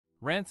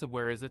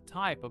Ransomware is a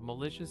type of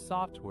malicious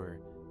software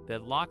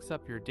that locks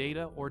up your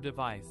data or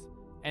device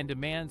and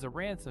demands a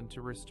ransom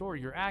to restore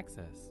your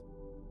access.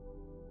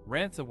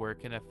 Ransomware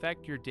can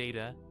affect your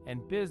data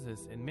and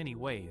business in many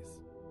ways.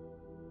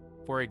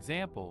 For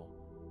example,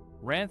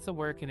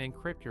 ransomware can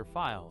encrypt your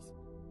files,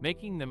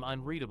 making them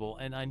unreadable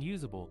and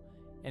unusable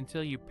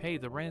until you pay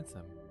the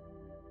ransom.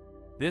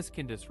 This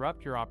can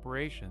disrupt your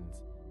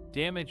operations,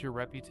 damage your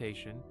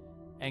reputation,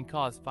 and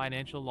cause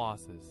financial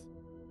losses.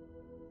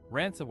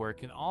 Ransomware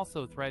can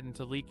also threaten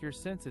to leak your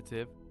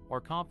sensitive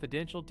or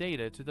confidential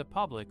data to the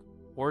public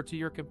or to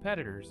your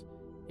competitors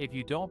if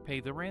you don't pay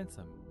the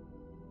ransom.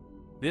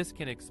 This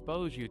can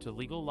expose you to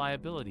legal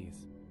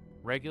liabilities,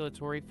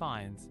 regulatory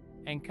fines,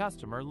 and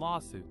customer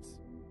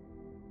lawsuits.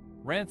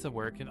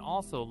 Ransomware can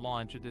also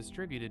launch a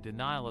distributed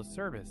denial of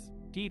service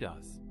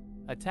 (DDoS)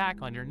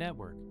 attack on your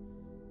network,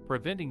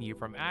 preventing you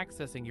from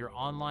accessing your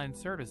online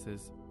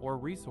services or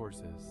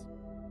resources.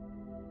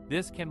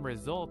 This can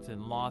result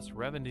in lost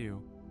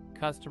revenue,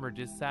 customer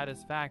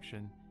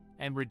dissatisfaction,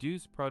 and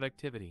reduced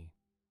productivity.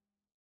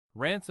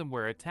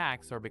 Ransomware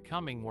attacks are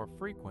becoming more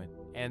frequent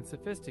and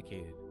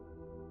sophisticated.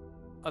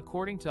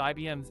 According to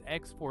IBM's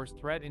X-Force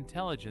Threat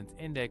Intelligence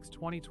Index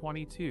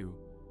 2022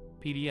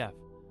 PDF,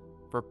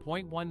 for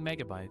 0.1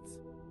 megabytes,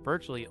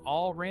 virtually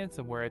all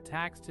ransomware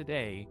attacks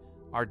today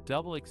are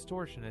double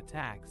extortion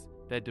attacks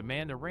that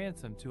demand a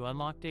ransom to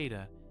unlock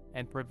data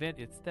and prevent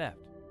its theft.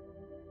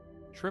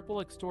 Triple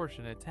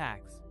extortion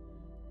attacks,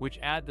 which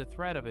add the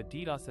threat of a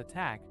DDoS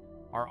attack,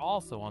 are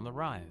also on the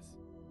rise.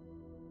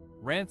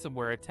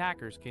 Ransomware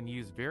attackers can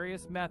use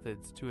various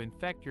methods to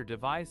infect your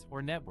device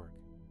or network.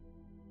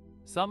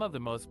 Some of the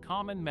most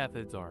common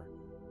methods are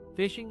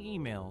phishing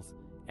emails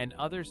and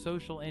other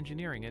social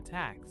engineering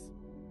attacks.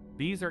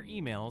 These are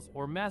emails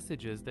or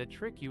messages that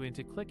trick you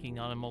into clicking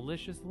on a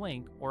malicious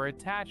link or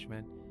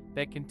attachment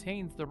that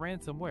contains the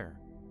ransomware.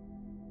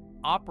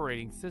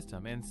 Operating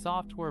system and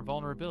software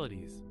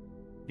vulnerabilities.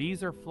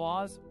 These are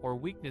flaws or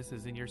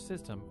weaknesses in your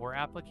system or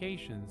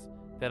applications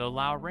that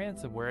allow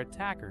ransomware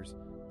attackers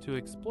to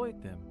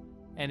exploit them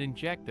and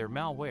inject their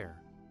malware.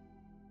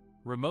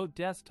 Remote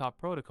Desktop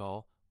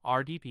Protocol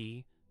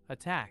 (RDP)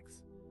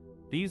 attacks.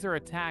 These are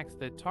attacks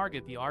that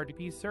target the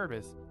RDP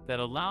service that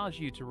allows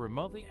you to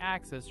remotely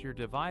access your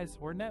device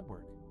or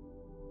network.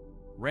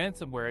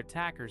 Ransomware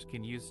attackers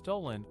can use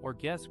stolen or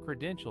guest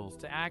credentials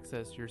to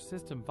access your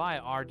system via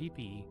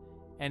RDP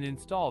and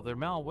install their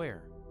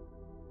malware.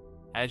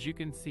 As you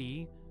can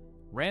see,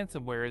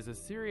 ransomware is a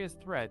serious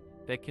threat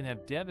that can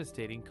have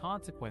devastating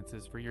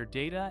consequences for your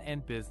data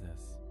and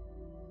business.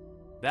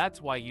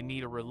 That's why you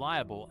need a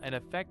reliable and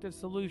effective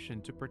solution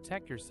to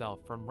protect yourself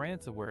from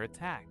ransomware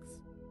attacks.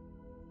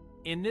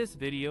 In this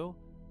video,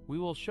 we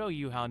will show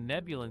you how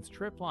Nebulon's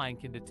Tripline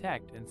can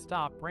detect and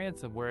stop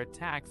ransomware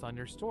attacks on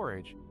your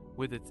storage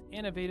with its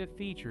innovative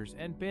features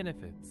and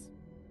benefits.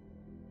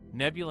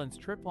 Nebulon's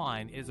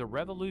Tripline is a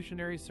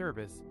revolutionary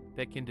service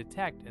that can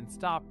detect and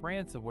stop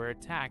ransomware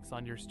attacks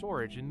on your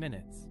storage in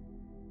minutes.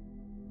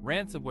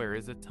 Ransomware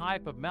is a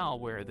type of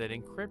malware that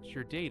encrypts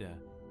your data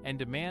and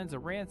demands a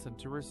ransom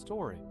to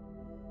restore it.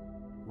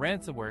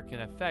 Ransomware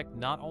can affect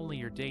not only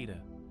your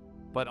data,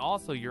 but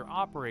also your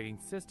operating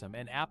system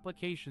and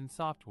application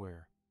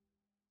software.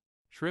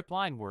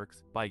 Tripline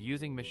works by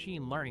using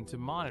machine learning to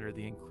monitor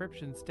the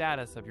encryption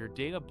status of your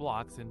data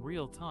blocks in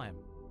real time.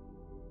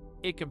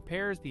 It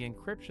compares the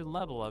encryption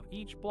level of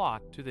each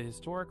block to the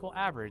historical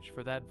average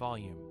for that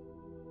volume.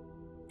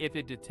 If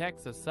it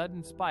detects a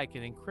sudden spike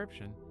in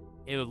encryption,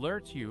 it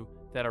alerts you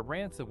that a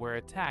ransomware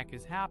attack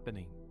is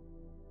happening.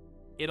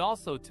 It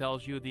also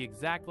tells you the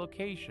exact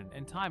location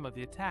and time of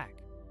the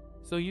attack,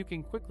 so you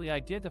can quickly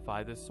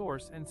identify the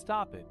source and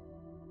stop it.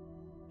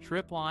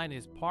 Tripline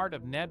is part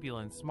of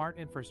Nebulon's Smart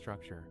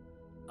Infrastructure,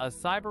 a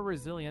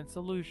cyber-resilient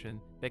solution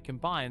that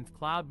combines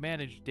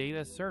cloud-managed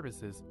data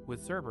services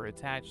with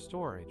server-attached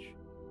storage.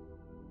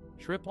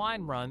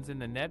 Tripline runs in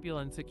the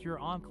Nebulon Secure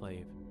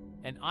Enclave,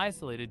 an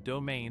isolated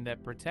domain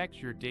that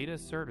protects your data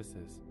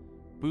services,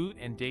 boot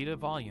and data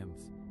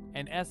volumes,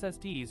 and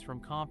SSDs from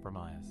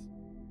compromise.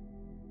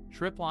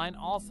 Tripline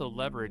also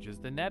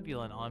leverages the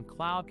Nebulon on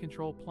Cloud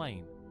Control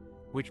Plane,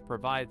 which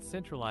provides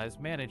centralized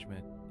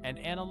management and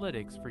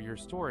analytics for your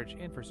storage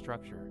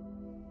infrastructure.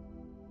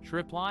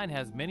 Tripline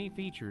has many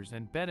features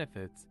and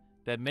benefits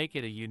that make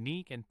it a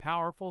unique and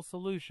powerful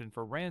solution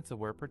for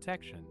ransomware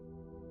protection.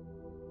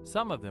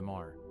 Some of them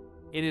are: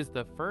 it is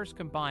the first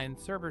combined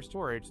server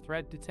storage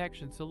threat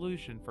detection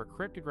solution for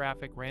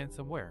cryptographic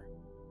ransomware.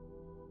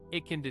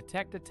 It can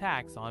detect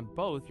attacks on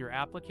both your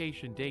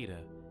application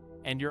data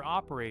and your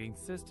operating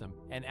system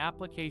and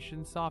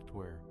application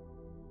software.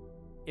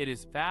 It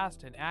is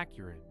fast and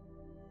accurate.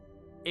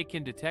 It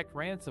can detect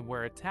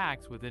ransomware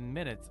attacks within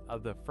minutes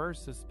of the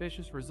first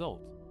suspicious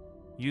result,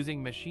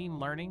 using machine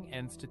learning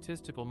and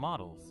statistical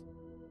models.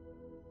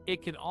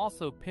 It can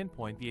also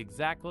pinpoint the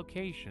exact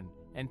location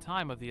and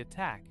time of the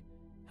attack,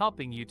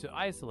 helping you to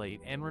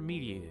isolate and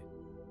remediate it.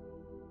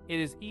 It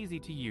is easy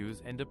to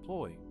use and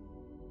deploy.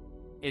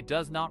 It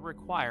does not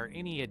require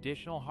any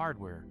additional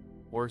hardware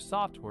or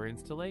software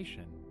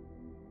installation.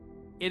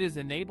 It is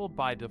enabled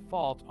by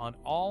default on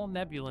all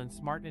Nebulon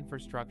smart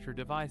infrastructure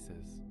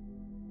devices.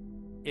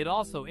 It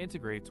also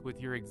integrates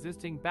with your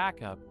existing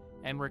backup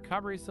and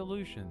recovery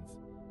solutions,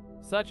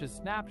 such as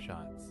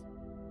snapshots.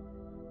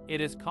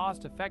 It is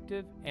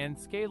cost-effective and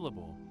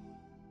scalable.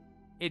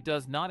 It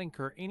does not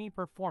incur any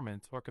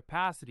performance or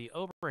capacity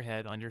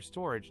overhead on your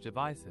storage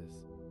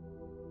devices.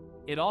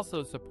 It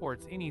also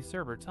supports any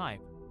server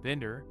type,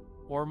 vendor,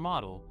 or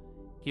model,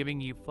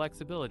 giving you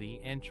flexibility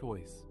and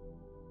choice.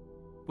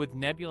 With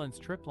Nebulon's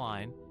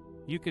Tripline,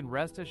 you can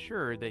rest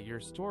assured that your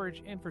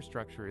storage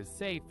infrastructure is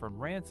safe from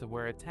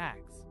ransomware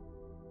attacks.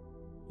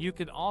 You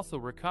can also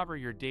recover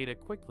your data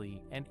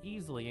quickly and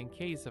easily in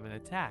case of an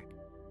attack,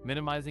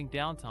 minimizing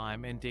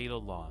downtime and data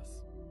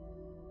loss.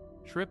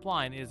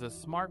 Tripline is a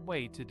smart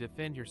way to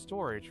defend your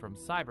storage from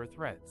cyber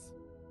threats.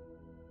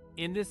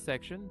 In this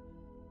section,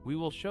 we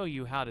will show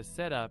you how to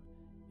set up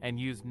and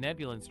use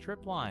Nebulon's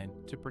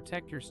Tripline to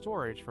protect your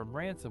storage from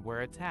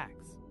ransomware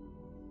attacks.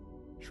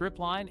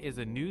 Tripline is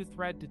a new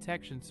threat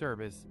detection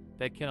service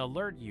that can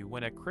alert you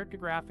when a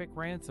cryptographic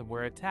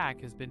ransomware attack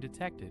has been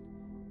detected,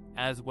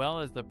 as well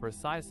as the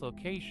precise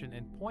location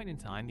and point in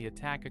time the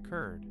attack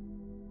occurred.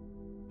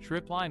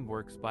 Tripline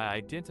works by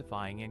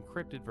identifying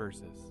encrypted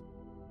versus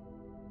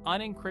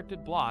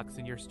unencrypted blocks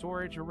in your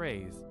storage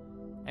arrays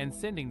and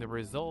sending the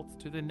results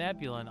to the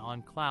Nebulon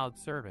on cloud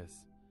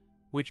service,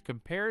 which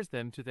compares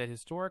them to the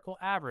historical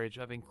average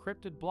of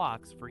encrypted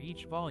blocks for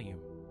each volume.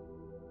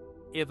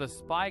 If a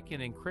spike in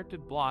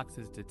encrypted blocks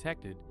is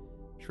detected,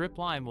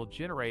 Tripline will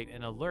generate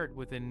an alert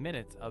within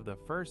minutes of the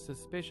first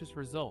suspicious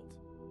result.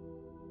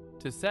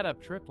 To set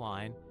up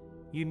Tripline,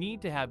 you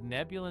need to have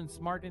Nebulon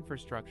Smart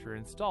Infrastructure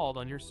installed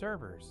on your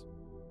servers.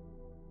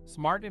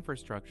 Smart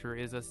Infrastructure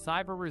is a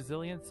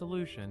cyber-resilient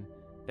solution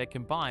that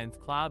combines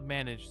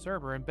cloud-managed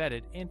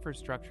server-embedded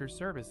infrastructure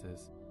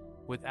services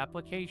with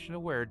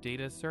application-aware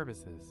data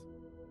services.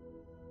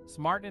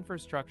 Smart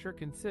Infrastructure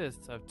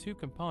consists of two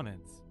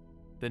components: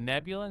 the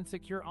Nebulon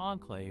Secure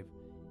Enclave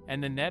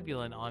and the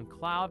Nebulon on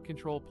Cloud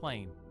Control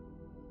Plane.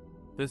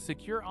 The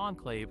Secure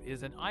Enclave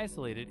is an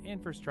isolated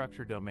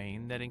infrastructure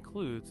domain that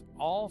includes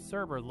all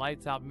server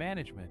lights-out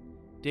management,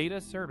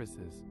 data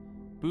services,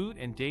 boot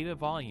and data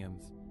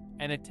volumes,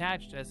 and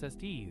attached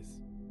SSDs.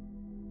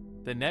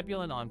 The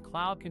Nebulon on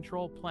Cloud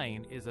Control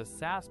Plane is a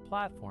SaaS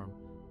platform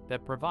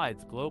that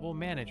provides global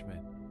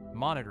management,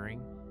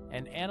 monitoring,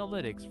 and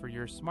analytics for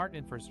your smart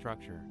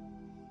infrastructure.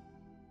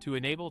 To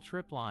enable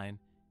Tripline,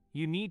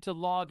 you need to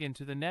log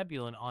into the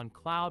Nebulon on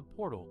Cloud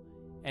portal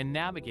and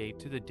navigate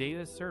to the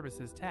Data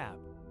Services tab.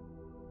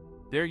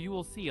 There you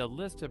will see a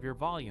list of your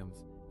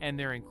volumes and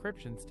their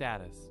encryption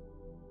status.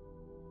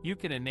 You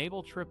can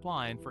enable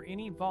Tripline for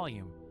any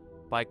volume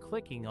by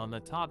clicking on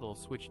the toggle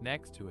switch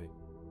next to it.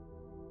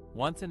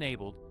 Once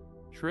enabled,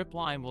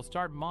 Tripline will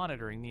start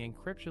monitoring the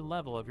encryption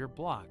level of your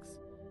blocks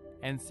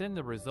and send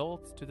the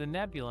results to the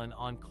Nebulon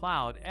on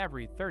Cloud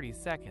every 30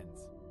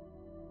 seconds.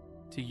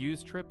 To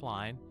use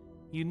Tripline,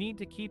 you need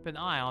to keep an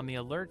eye on the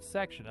Alerts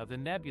section of the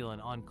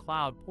Nebulon on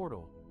Cloud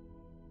portal.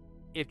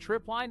 If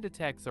Tripline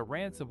detects a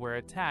ransomware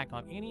attack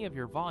on any of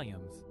your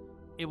volumes,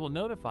 it will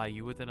notify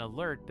you with an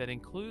alert that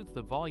includes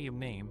the volume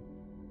name,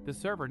 the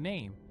server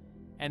name,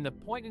 and the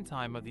point in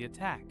time of the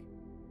attack.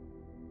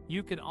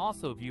 You can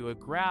also view a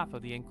graph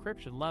of the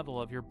encryption level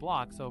of your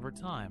blocks over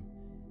time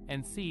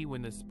and see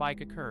when the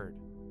spike occurred.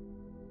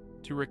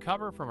 To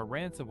recover from a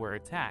ransomware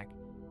attack,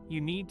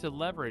 you need to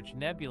leverage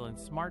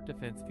Nebulon's Smart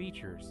Defense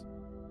features.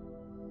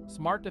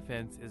 Smart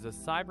Defense is a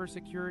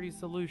cybersecurity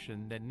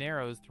solution that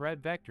narrows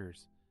threat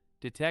vectors,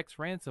 detects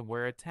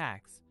ransomware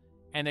attacks,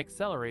 and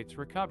accelerates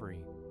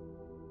recovery.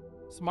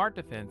 Smart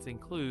Defense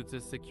includes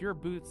a secure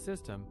boot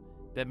system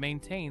that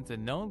maintains a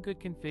known good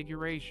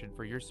configuration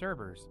for your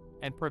servers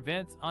and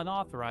prevents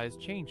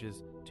unauthorized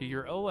changes to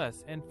your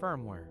OS and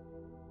firmware.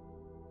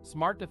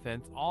 Smart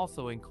Defense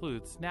also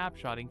includes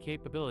snapshotting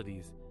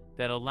capabilities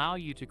that allow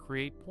you to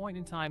create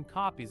point-in-time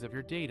copies of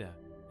your data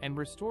and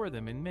restore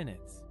them in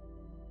minutes.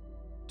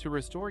 To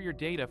restore your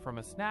data from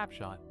a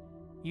snapshot,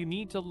 you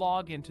need to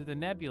log into the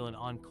Nebulon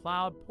on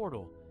Cloud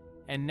portal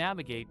and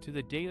navigate to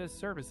the Data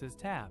Services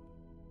tab.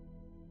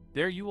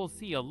 There you will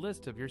see a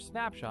list of your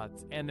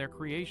snapshots and their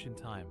creation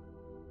time.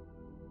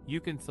 You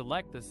can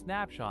select the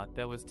snapshot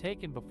that was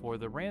taken before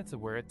the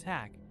ransomware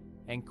attack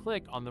and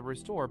click on the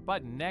Restore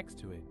button next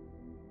to it.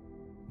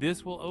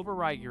 This will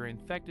overwrite your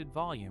infected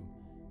volume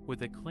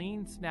with a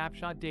clean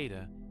snapshot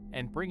data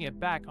and bring it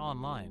back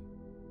online.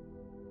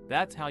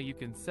 That's how you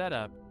can set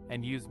up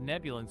and use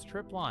Nebulon's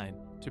Tripline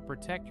to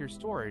protect your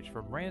storage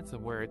from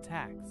ransomware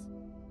attacks.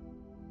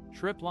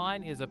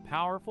 Tripline is a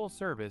powerful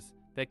service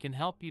that can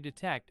help you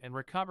detect and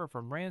recover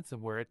from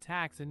ransomware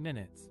attacks in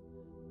minutes,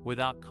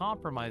 without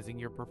compromising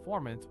your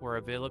performance or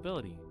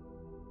availability.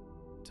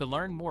 To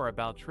learn more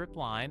about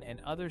Tripline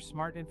and other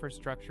smart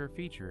infrastructure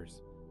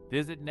features,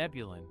 visit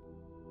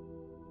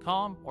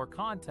Nebulon.com or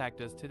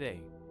contact us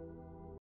today.